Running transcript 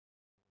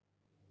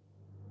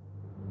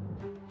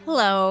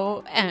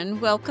Hello,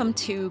 and welcome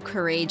to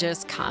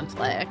Courageous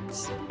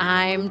Conflict.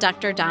 I'm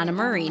Dr. Donna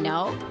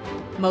Marino.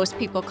 Most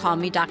people call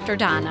me Dr.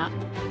 Donna,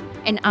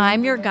 and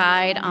I'm your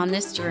guide on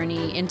this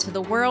journey into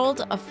the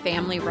world of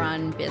family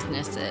run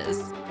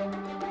businesses.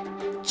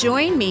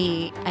 Join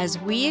me as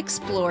we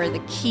explore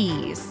the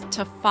keys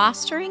to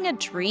fostering a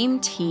dream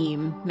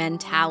team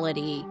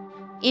mentality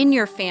in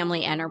your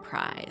family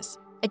enterprise,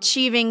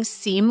 achieving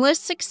seamless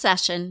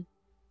succession,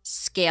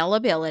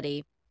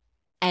 scalability,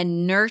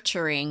 and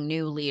nurturing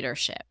new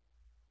leadership.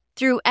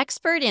 Through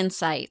expert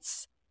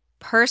insights,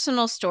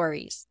 personal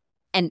stories,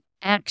 and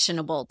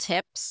actionable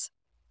tips,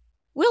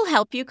 we'll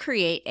help you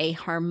create a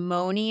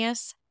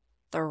harmonious,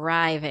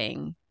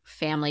 thriving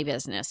family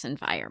business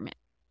environment.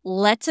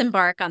 Let's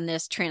embark on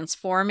this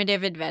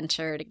transformative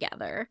adventure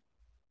together.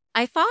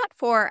 I thought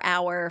for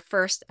our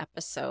first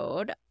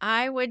episode,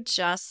 I would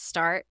just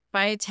start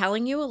by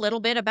telling you a little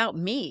bit about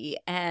me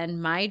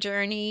and my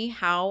journey,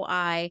 how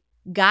I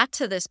got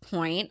to this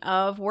point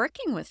of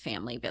working with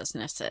family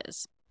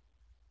businesses.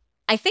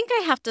 I think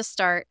I have to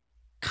start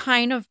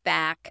kind of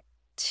back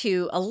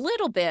to a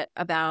little bit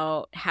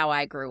about how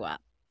I grew up.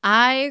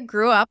 I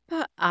grew up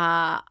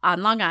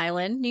on Long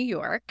Island, New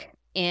York,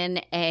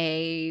 in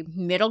a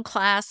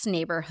middle-class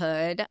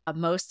neighborhood.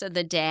 Most of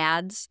the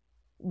dads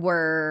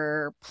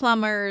were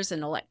plumbers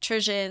and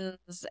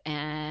electricians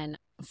and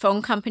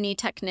phone company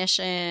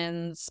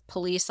technicians,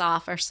 police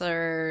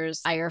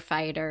officers,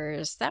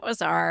 firefighters. That was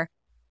our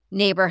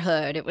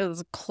neighborhood. It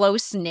was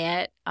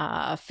close-knit,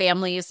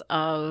 families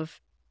of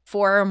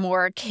 4 or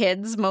more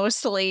kids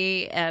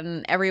mostly,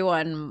 and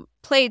everyone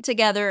played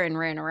together and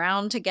ran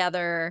around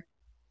together.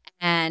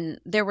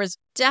 And there was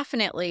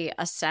definitely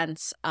a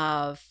sense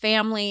of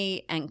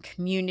family and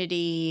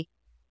community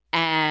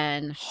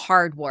and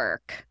hard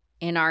work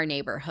in our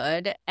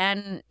neighborhood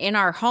and in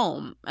our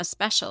home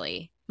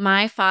especially.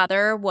 My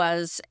father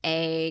was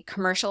a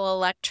commercial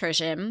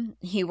electrician.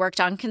 He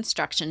worked on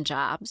construction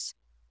jobs.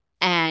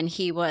 And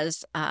he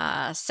was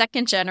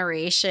second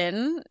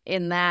generation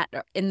in that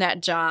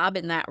job,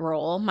 in that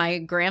role. My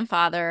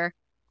grandfather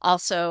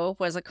also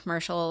was a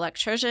commercial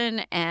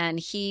electrician, and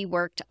he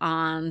worked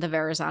on the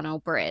Verrazano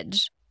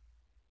Bridge.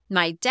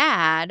 My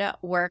dad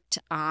worked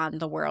on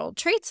the World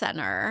Trade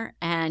Center,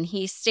 and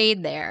he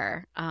stayed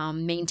there,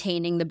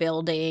 maintaining the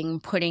building,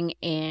 putting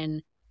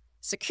in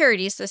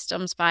security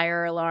systems,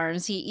 fire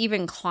alarms. He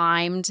even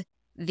climbed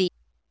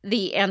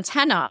the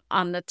antenna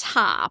on the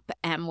top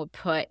and would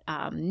put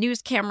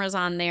news cameras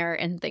on there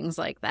and things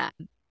like that.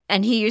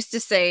 And he used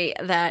to say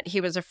that he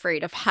was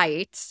afraid of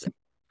heights.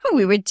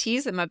 We would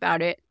tease him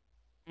about it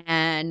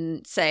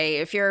and say,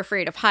 if you're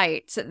afraid of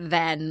heights,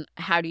 then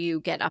how do you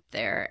get up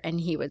there? And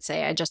he would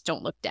say, I just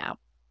don't look down.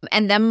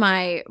 And then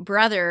my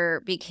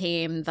brother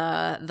became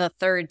the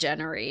third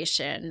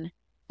generation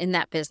in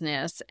that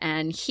business,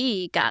 and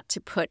he got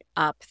to put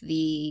up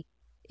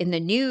in the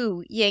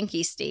new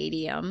Yankee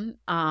Stadium,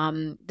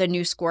 the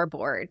new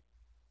scoreboard.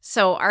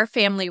 So our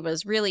family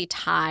was really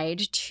tied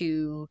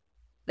to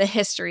the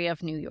history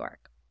of New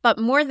York. But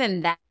more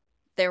than that,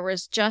 there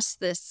was just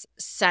this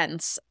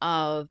sense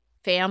of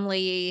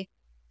family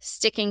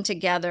sticking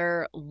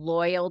together,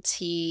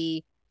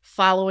 loyalty,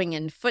 following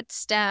in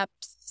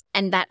footsteps,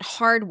 and that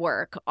hard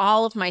work.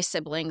 All of my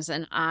siblings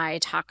and I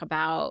talk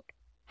about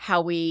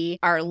how we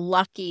are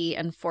lucky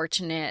and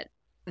fortunate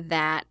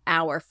that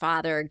our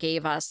father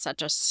gave us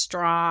such a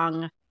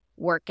strong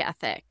work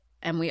ethic,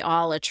 and we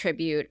all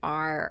attribute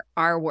our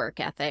work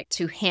ethic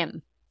to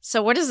him.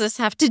 So what does this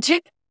have to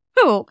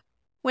do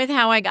with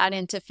how I got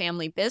into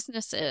family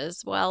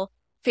businesses? Well,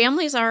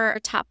 families are a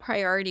top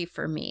priority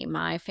for me,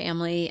 my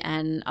family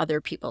and other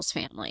people's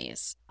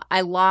families.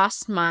 I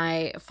lost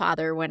my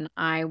father when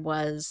I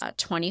was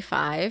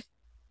 25.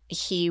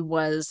 He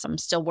was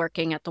still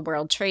working at the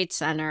World Trade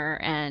Center,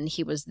 and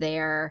he was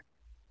there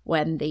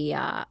when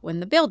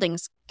the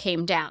buildings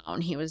came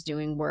down. He was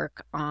doing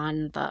work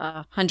on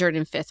the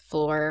 105th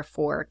floor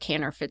for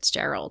Cantor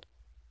Fitzgerald.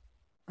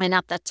 And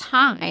at the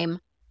time,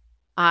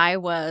 I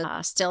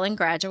was still in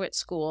graduate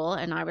school,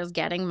 and I was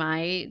getting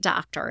my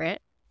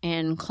doctorate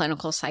in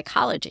clinical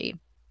psychology.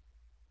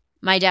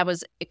 My dad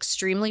was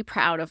extremely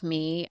proud of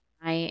me.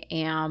 I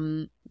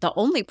am the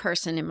only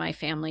person in my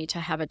family to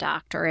have a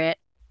doctorate.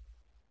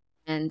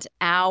 And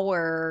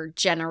our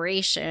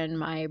generation,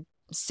 my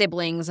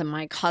siblings and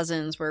my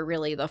cousins, were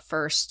really the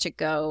first to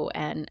go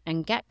and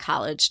get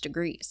college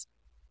degrees.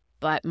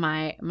 But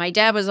my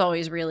dad was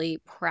always really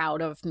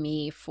proud of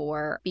me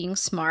for being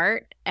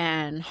smart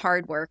and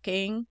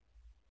hardworking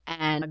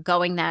and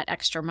going that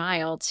extra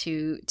mile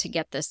to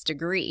get this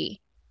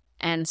degree.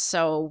 And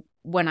so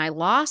when I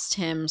lost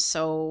him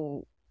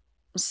so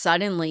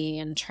suddenly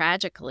and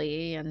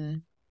tragically,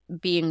 and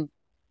being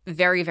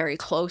very, very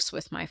close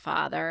with my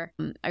father,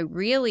 I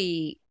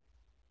really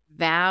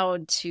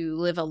vowed to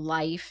live a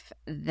life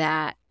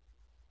that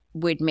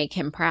would make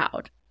him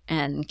proud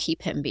and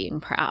keep him being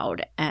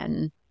proud.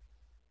 And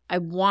I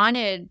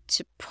wanted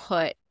to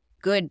put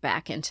good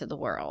back into the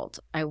world.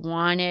 I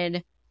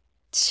wanted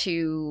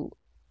to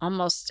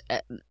almost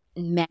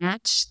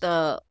match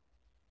the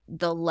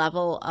the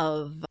level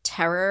of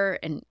terror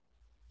and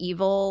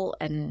evil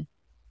and,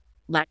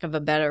 lack of a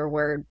better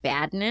word,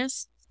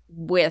 badness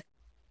with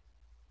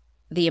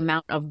the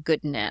amount of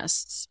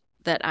goodness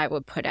that I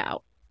would put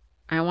out.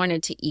 I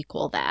wanted to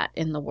equal that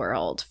in the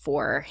world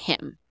for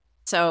him.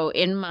 So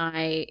in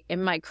my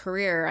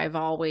career, I've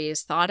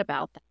always thought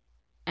about that.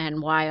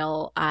 And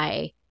while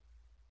I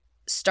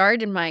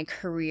started my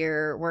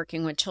career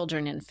working with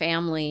children and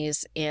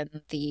families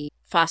in the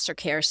foster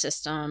care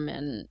system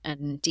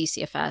and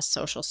DCFS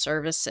social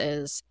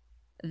services,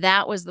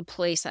 that was the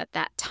place at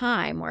that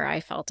time where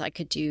I felt I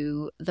could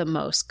do the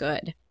most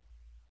good.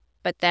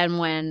 But then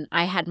when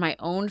I had my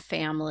own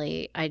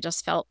family, I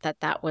just felt that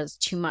that was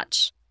too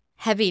much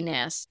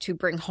heaviness to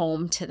bring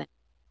home to them.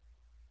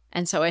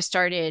 And so I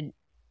started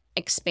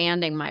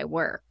expanding my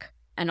work.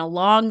 And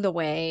along the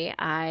way,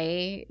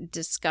 I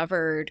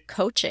discovered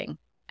coaching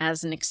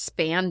as an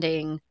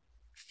expanding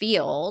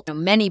field.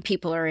 Many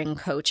people are in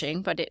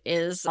coaching, but it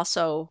is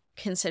also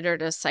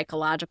considered a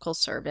psychological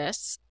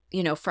service,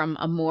 from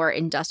a more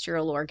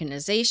industrial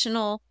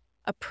organizational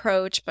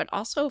approach, but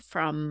also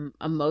from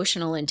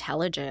emotional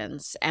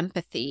intelligence,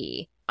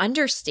 empathy,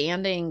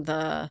 understanding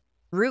the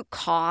root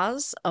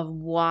cause of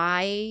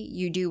why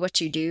you do what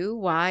you do,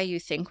 why you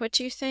think what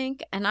you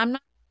think. And I'm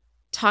not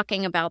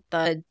talking about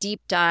the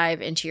deep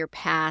dive into your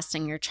past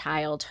and your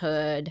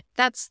childhood.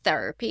 That's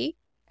therapy.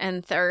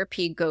 And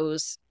therapy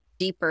goes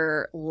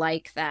deeper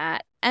like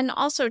that and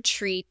also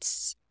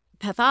treats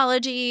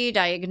pathology,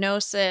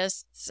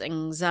 diagnosis,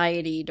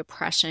 anxiety,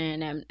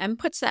 depression, and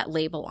puts that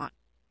label on.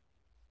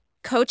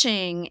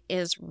 Coaching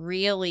is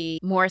really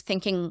more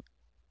thinking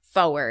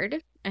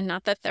forward, and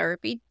not that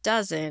therapy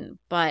doesn't,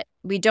 but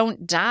we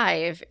don't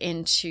dive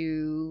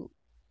into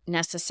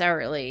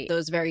necessarily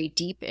those very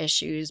deep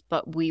issues,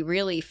 but we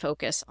really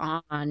focus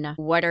on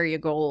what are your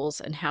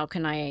goals and how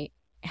can I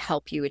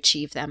help you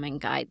achieve them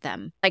and guide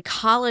them.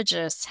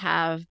 Psychologists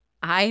have,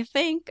 I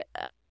think,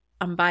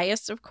 I'm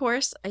biased, of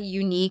course, a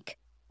unique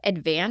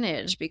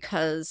advantage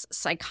because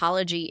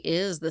psychology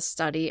is the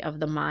study of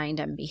the mind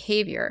and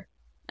behavior.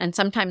 And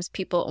sometimes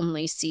people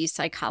only see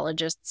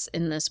psychologists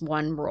in this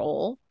one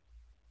role,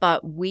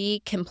 but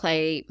we can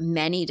play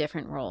many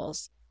different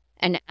roles.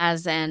 And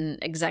as an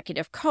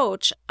executive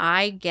coach,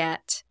 I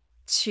get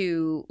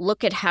to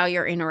look at how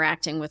you're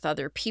interacting with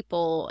other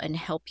people and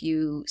help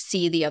you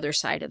see the other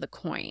side of the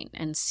coin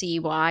and see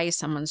why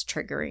someone's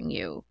triggering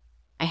you.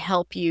 I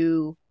help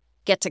you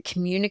get to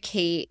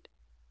communicate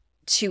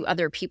to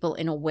other people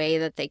in a way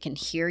that they can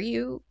hear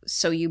you,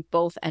 so you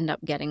both end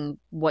up getting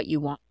what you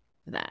want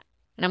for that.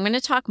 And I'm going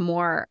to talk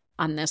more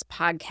on this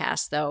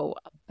podcast, though,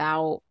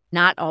 about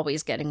not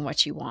always getting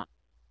what you want,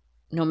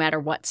 no matter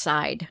what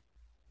side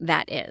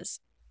that is,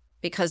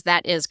 because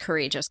that is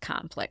courageous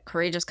conflict.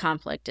 Courageous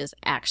conflict is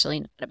actually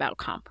not about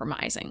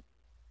compromising,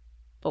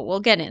 but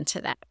we'll get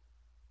into that.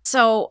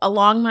 So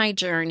along my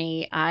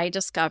journey, I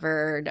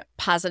discovered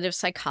positive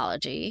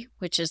psychology,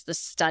 which is the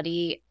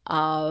study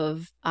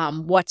of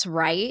what's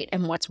right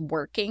and what's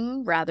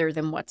working rather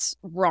than what's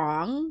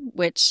wrong,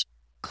 which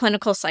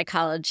clinical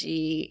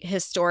psychology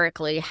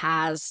historically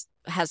has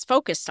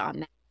focused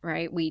on that,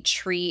 right? We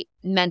treat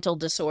mental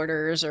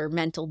disorders or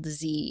mental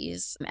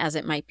disease, as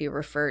it might be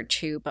referred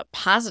to, but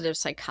positive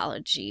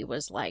psychology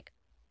was like,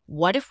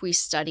 what if we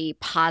study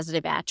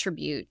positive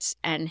attributes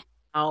and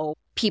how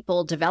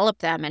people develop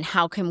them and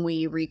how can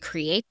we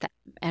recreate them?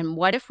 And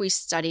what if we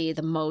study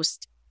the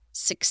most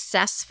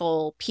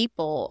successful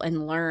people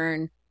and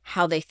learn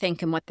how they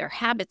think and what their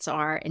habits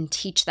are and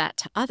teach that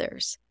to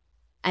others?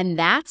 And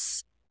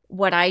that's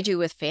what I do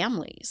with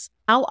families.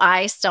 How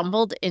I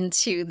stumbled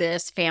into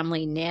this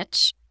family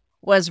niche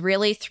was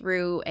really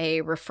through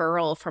a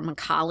referral from a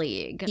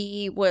colleague.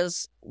 He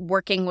was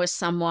working with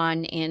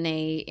someone in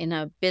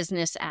a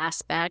business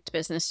aspect,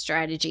 business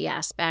strategy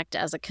aspect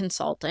as a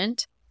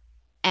consultant.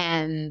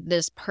 And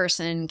this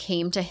person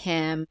came to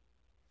him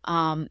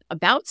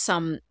about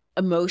some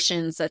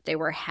emotions that they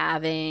were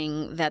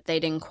having that they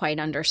didn't quite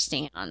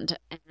understand.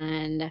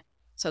 And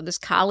so this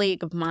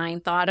colleague of mine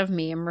thought of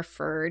me and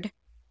referred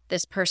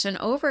this person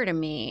over to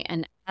me.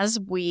 And as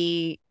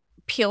we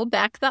peeled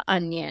back the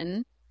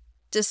onion,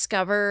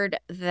 discovered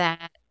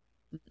that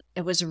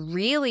it was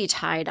really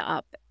tied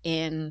up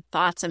in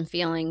thoughts and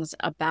feelings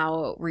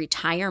about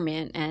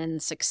retirement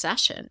and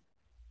succession.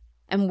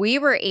 And we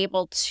were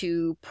able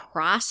to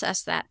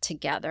process that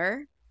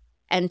together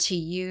and to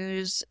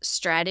use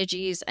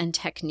strategies and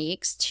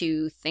techniques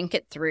to think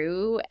it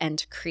through and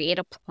to create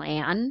a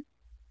plan.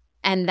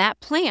 And that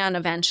plan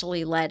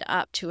eventually led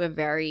up to a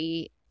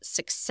very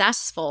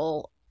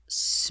successful,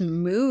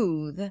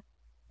 smooth,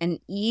 and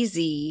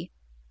easy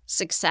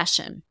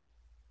succession.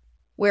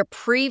 Where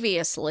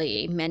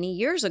previously, many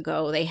years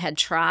ago, they had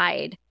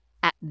tried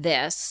at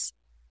this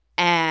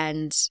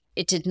and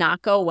it did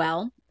not go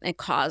well. It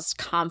caused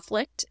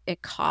conflict.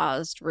 It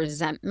caused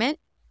resentment.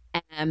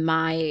 And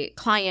my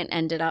client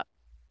ended up,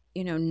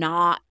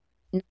 not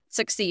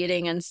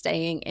succeeding and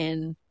staying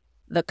in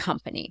the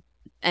company.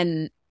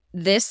 And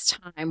this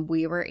time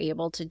we were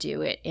able to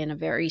do it in a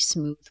very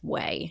smooth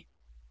way.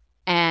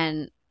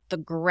 And the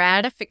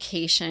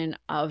gratification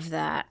of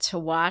that, to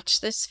watch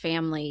this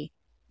family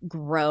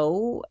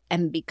grow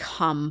and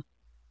become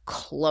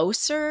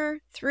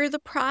closer through the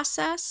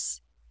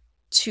process,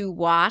 to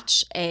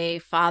watch a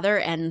father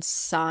and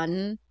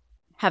son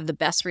have the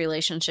best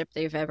relationship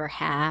they've ever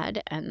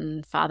had,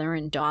 and father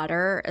and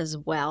daughter as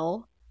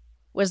well,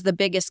 was the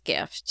biggest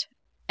gift.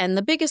 And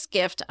the biggest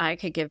gift I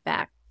could give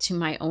back to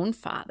my own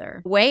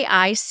father. The way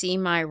I see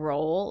my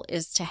role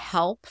is to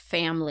help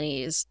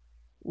families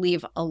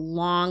leave a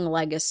long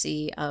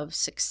legacy of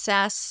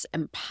success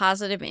and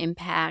positive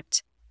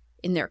impact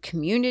in their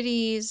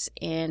communities,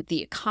 in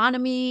the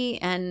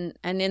economy, and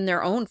in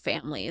their own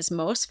families.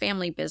 Most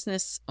family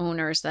business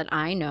owners that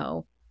I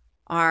know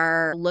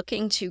are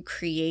looking to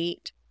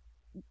create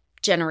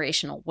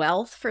generational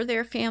wealth for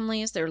their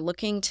families. They're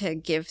looking to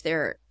give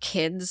their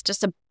kids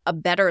just a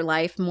better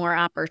life, more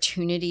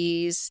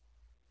opportunities,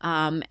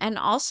 and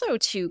also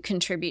to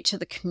contribute to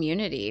the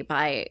community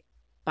by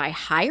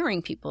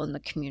hiring people in the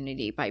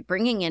community, by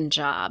bringing in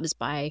jobs,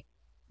 by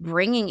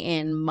bringing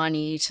in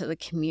money to the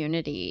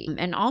community.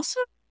 And also,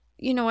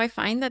 I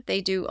find that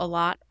they do a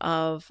lot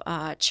of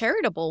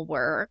charitable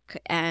work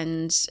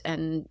and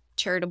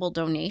charitable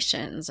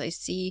donations. I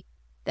see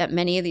that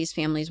many of these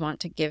families want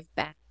to give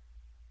back.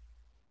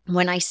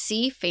 When I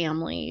see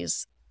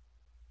families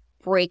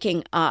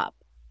breaking up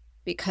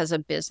because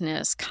of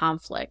business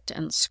conflict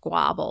and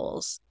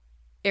squabbles,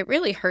 it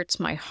really hurts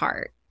my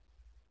heart.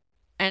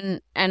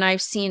 And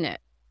I've seen it.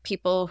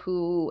 People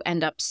who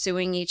end up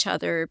suing each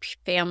other,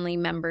 family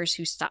members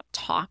who stop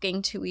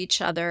talking to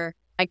each other.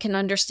 I can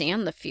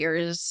understand the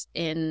fears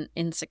in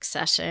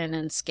succession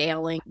and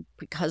scaling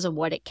because of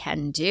what it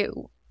can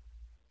do.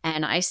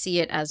 And I see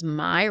it as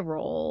my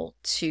role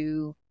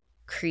to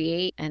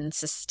create and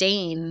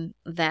sustain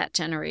that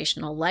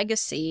generational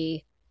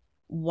legacy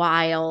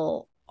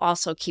while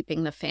also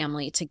keeping the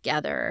family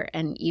together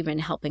and even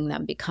helping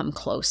them become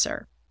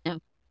closer.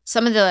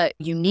 Some of the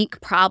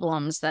unique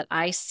problems that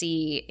I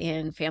see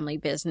in family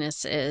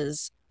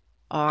businesses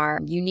are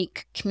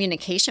unique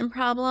communication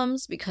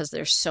problems because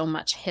there's so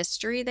much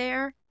history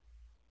there.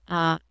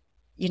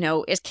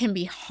 It can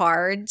be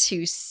hard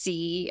to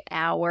see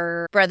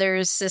our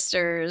brothers,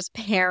 sisters,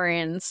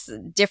 parents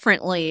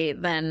differently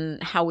than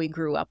how we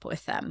grew up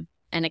with them.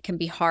 And it can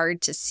be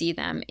hard to see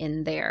them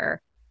in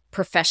their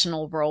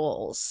professional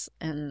roles.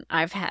 And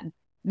I've had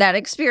that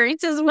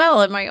experience as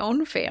well in my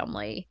own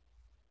family.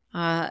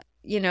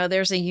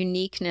 There's a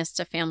uniqueness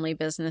to family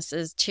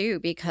businesses too,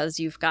 because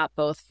you've got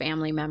both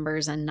family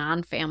members and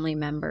non-family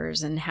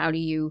members. And how do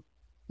you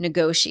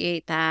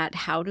negotiate that?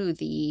 How do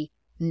the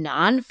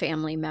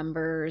non-family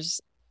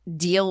members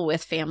deal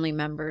with family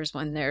members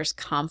when there's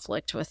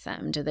conflict with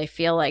them? Do they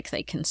feel like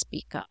they can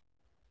speak up?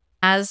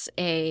 As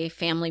a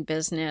family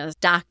business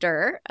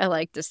doctor, I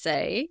like to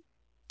say,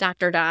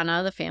 Dr.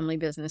 Donna, the family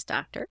business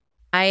doctor,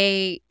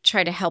 I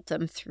try to help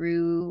them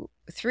through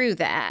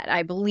that.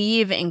 I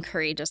believe in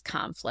courageous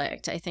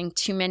conflict. I think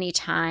too many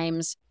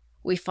times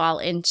we fall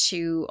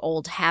into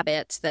old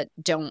habits that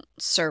don't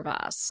serve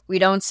us. We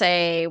don't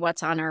say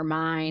what's on our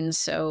mind,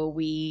 so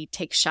we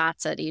take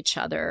shots at each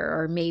other,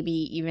 or maybe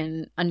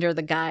even under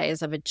the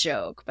guise of a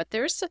joke. But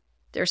there's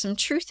some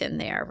truth in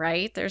there,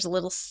 right? There's a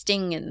little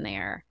sting in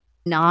there.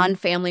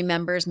 Non-family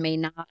members may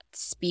not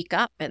speak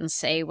up and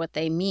say what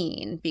they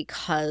mean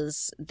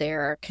because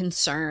they're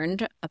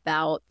concerned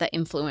about the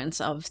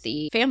influence of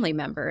the family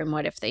member and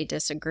what if they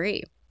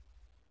disagree.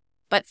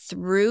 But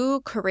through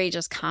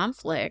courageous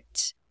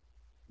conflict,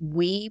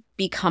 we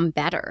become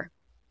better.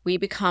 We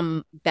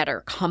become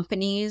better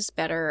companies,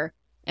 better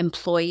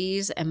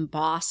employees and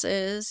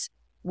bosses.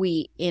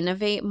 We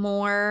innovate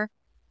more.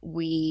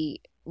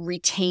 We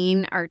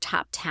retain our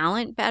top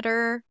talent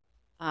better.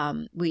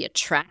 We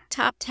attract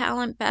top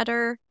talent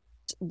better.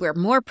 We're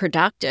more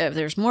productive.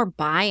 There's more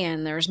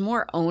buy-in. There's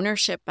more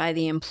ownership by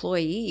the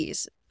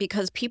employees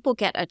because people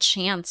get a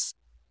chance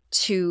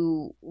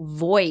to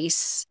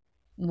voice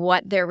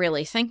what they're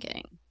really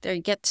thinking.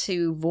 They get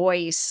to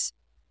voice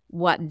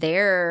what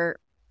their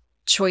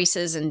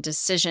choices and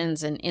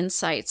decisions and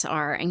insights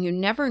are. And you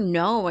never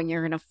know when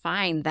you're going to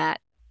find that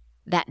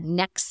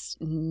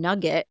next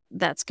nugget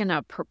that's going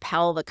to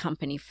propel the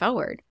company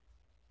forward.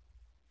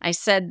 I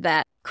said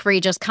that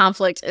courageous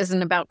conflict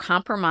isn't about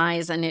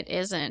compromise, and it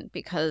isn't,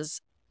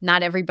 because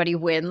not everybody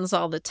wins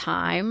all the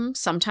time.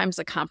 Sometimes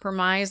a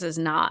compromise is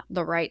not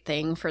the right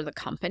thing for the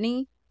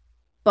company,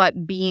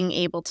 but being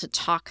able to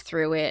talk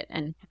through it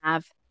and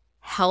have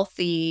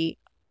healthy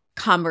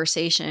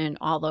conversation,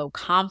 although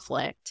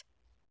conflict,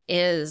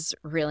 is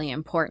really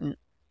important.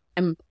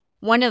 And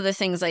one of the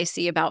things I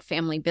see about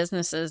family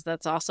businesses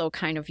that's also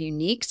kind of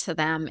unique to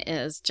them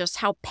is just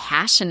how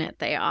passionate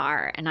they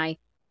are. And I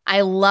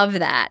love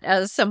that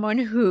as someone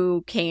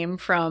who came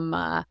from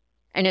an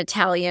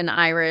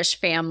Italian-Irish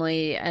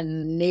family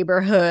and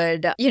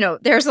neighborhood.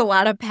 There's a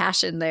lot of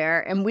passion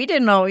there, and we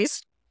didn't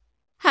always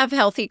have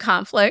healthy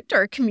conflict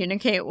or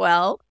communicate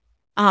well.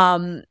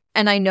 And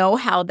I know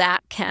how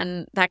that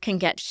can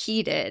get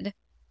heated.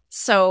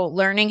 So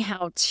learning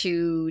how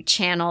to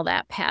channel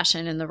that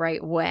passion in the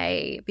right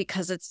way,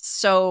 because it's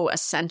so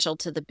essential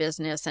to the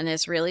business and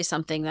it's really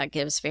something that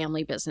gives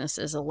family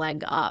businesses a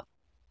leg up.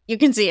 You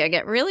can see I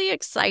get really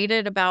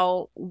excited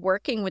about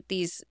working with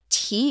these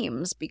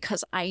teams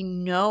because I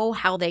know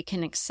how they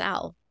can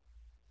excel.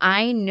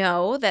 I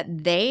know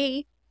that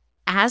they,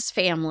 as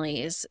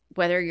families,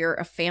 whether you're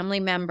a family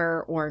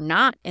member or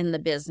not in the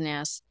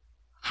business,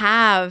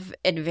 have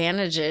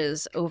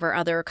advantages over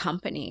other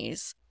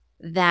companies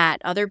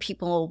that other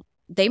people,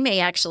 they may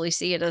actually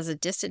see it as a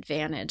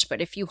disadvantage.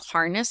 But if you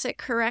harness it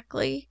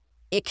correctly,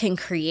 it can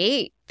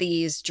create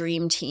these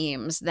dream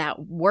teams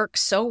that work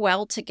so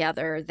well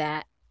together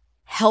that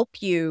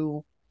help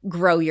you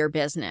grow your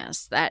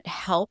business, that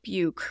help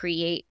you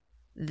create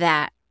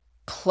that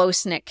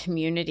close-knit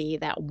community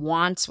that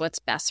wants what's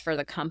best for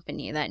the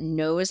company, that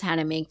knows how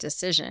to make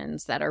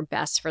decisions that are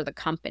best for the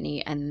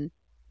company and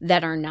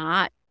that are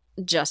not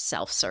just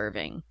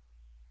self-serving.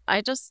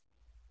 I just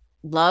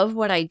love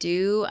what I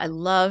do. I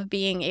love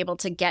being able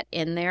to get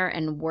in there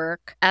and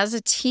work as a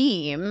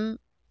team,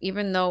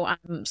 even though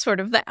I'm sort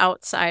of the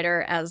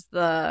outsider as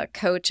the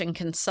coach and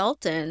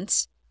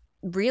consultant,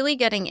 really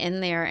getting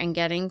in there and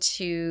getting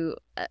to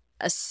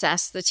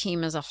assess the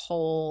team as a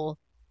whole,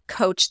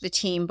 coach the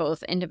team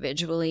both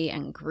individually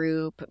and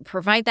group,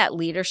 provide that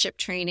leadership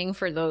training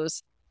for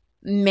those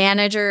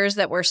managers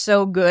that were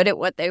so good at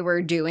what they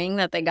were doing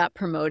that they got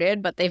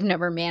promoted, but they've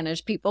never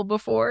managed people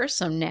before.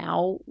 So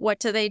now what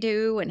do they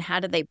do? And how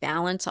do they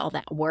balance all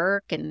that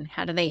work? And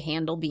how do they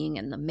handle being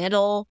in the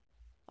middle?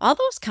 All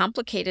those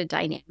complicated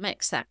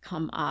dynamics that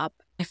come up.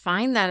 I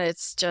find that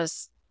it's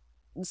just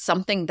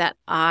something that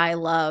I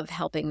love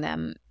helping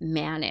them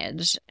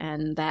manage,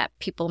 and that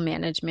people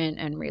management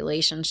and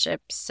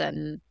relationships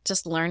and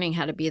just learning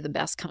how to be the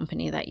best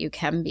company that you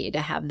can be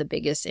to have the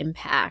biggest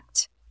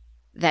impact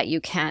that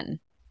you can.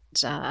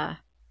 A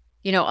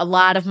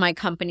lot of my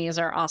companies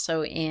are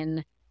also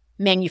in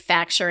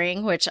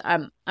manufacturing, which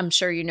I'm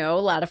sure a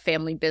lot of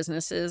family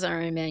businesses are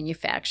in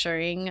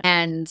manufacturing.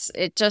 And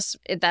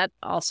that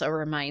also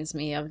reminds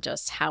me of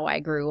just how I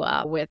grew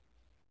up with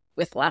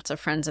lots of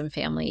friends and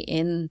family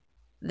in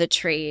the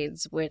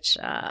trades, which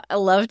I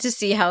love to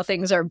see how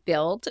things are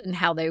built and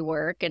how they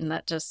work. And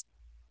that just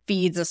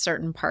feeds a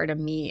certain part of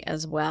me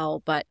as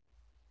well. But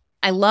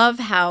I love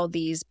how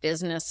these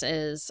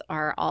businesses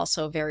are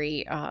also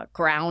very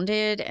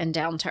grounded and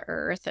down to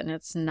earth, and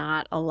it's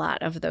not a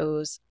lot of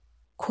those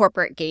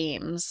corporate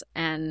games.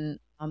 And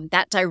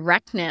that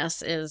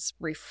directness is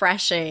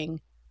refreshing.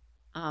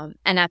 And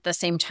at the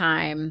same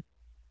time,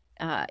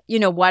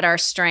 what our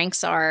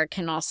strengths are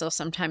can also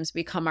sometimes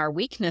become our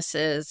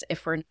weaknesses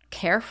if we're not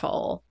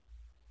careful.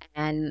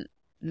 And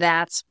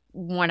that's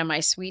one of my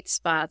sweet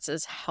spots,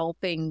 is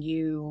helping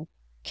you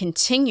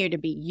continue to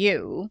be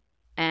you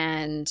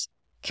and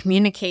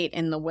communicate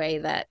in the way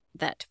that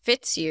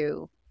fits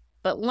you,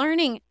 but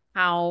learning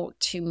how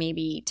to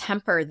maybe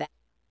temper that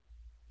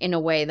in a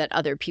way that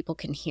other people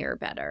can hear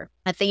better.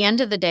 At the end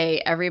of the day,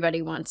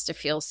 everybody wants to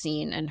feel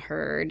seen and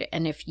heard.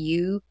 And if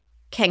you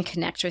can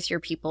connect with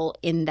your people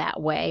in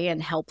that way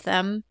and help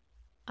them,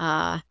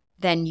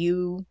 then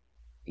you're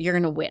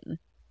going to win.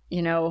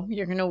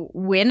 You're going to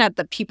win at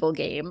the people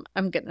game,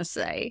 I'm going to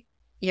say.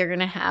 You're going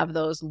to have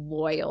those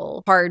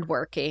loyal,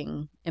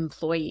 hardworking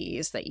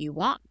employees that you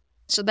want.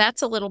 So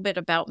that's a little bit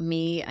about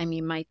me. I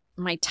mean, my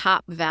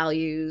top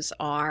values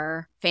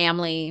are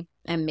family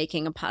and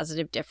making a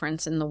positive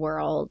difference in the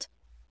world.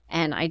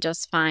 And I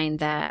just find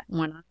that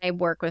when I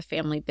work with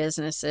family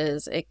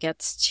businesses, it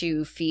gets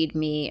to feed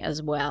me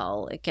as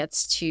well. It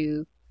gets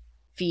to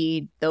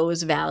feed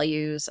those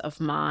values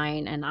of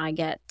mine, and I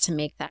get to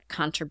make that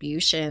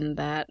contribution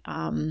that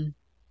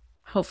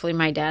hopefully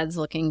my dad's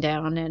looking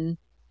down and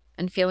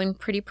feeling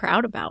pretty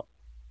proud about.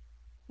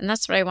 And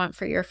that's what I want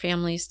for your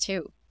families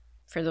too,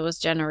 for those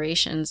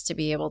generations to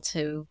be able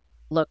to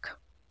look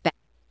back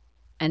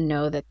and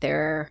know that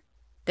they're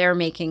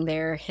making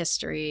their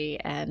history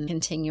and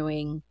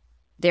continuing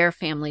their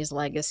family's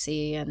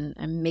legacy and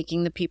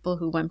making the people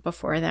who went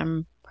before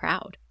them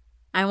proud.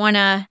 I want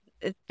to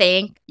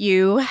thank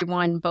you,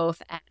 everyone,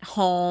 both at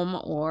home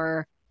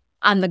or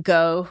on the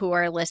go, who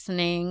are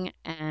listening.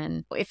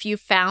 And if you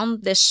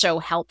found this show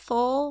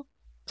helpful,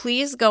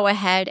 please go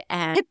ahead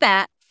and hit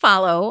that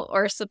follow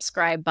or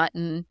subscribe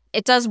button.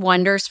 It does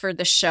wonders for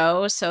the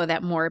show so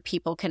that more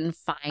people can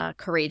find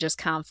Courageous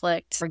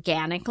Conflict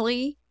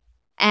organically.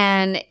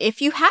 And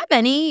if you have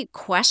any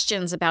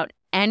questions about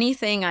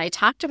anything I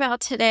talked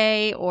about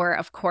today, or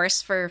of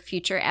course for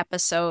future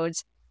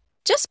episodes,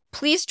 just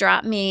please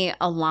drop me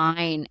a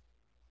line,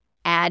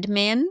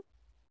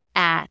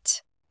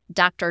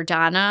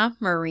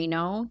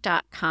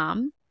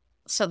 admin@drdonnamarino.com.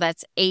 So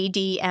that's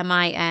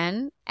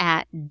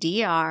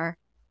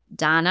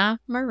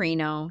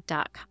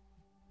admin@drdonnamarino.com.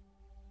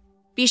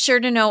 Be sure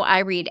to know I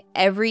read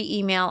every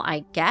email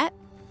I get,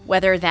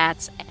 whether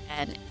that's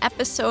an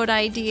episode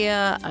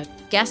idea, a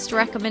guest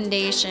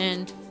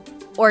recommendation,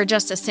 or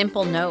just a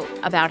simple note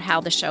about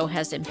how the show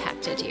has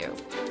impacted you.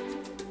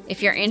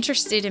 If you're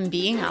interested in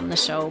being on the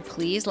show,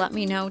 please let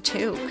me know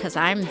too, because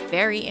I'm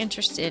very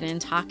interested in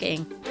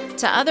talking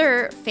to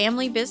other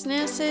family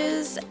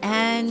businesses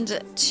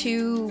and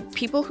to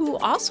people who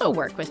also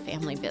work with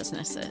family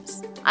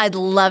businesses. I'd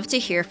love to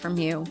hear from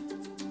you.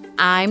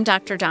 I'm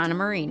Dr. Donna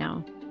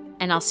Marino,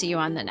 and I'll see you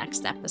on the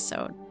next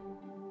episode.